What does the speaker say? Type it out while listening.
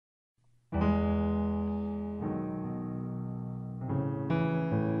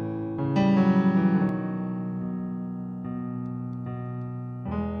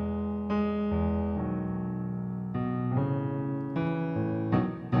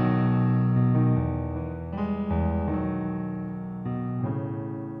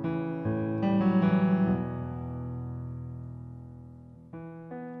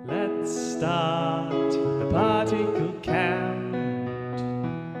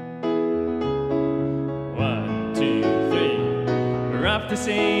to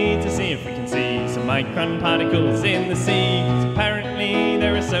see if we can see some micron particles in the sea. 'Cause apparently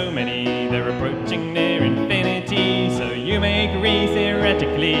there are so many, they're approaching near infinity. So you may agree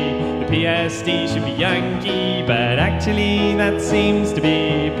theoretically the PSD should be Junge, but actually that seems to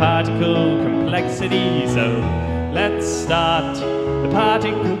be particle complexity. So let's start the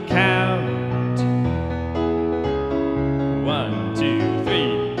particle count. 1, 2,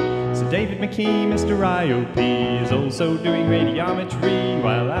 3. So David McKee, Mr. IOP, is also doing radiometry,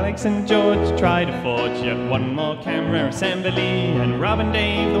 while Alex and George try to forge yet one more camera assembly. And Rob and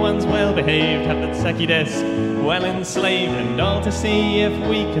Dave, the ones well behaved, have that Secchi desk well enslaved, and all to see if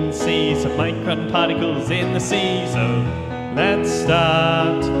we can see some micron particles in the sea. So let's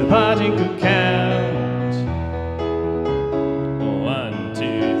start the particle count. 1,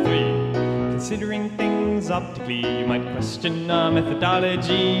 2, 3. Considering things optically, you might question our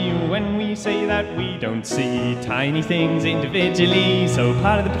methodology when we say that we don't see tiny things individually. So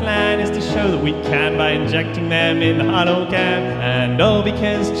part of the plan is to show that we can by injecting them in the hologram, and all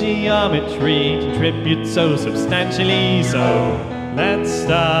because geometry contributes so substantially. So let's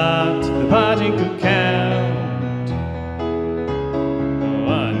start the particle count.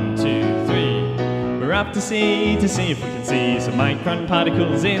 1, 2, 3. We're up to see if we can see some micron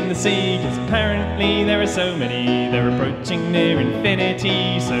particles in the sea. 'Cause apparently there are so many, they're approaching near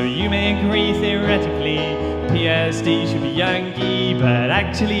infinity. So you may agree theoretically PSD should be Junge, but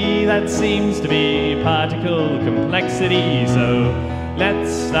actually that seems to be particle complexity. So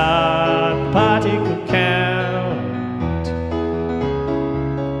let's start the particle count.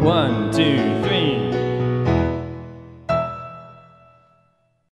 1, 2, 3.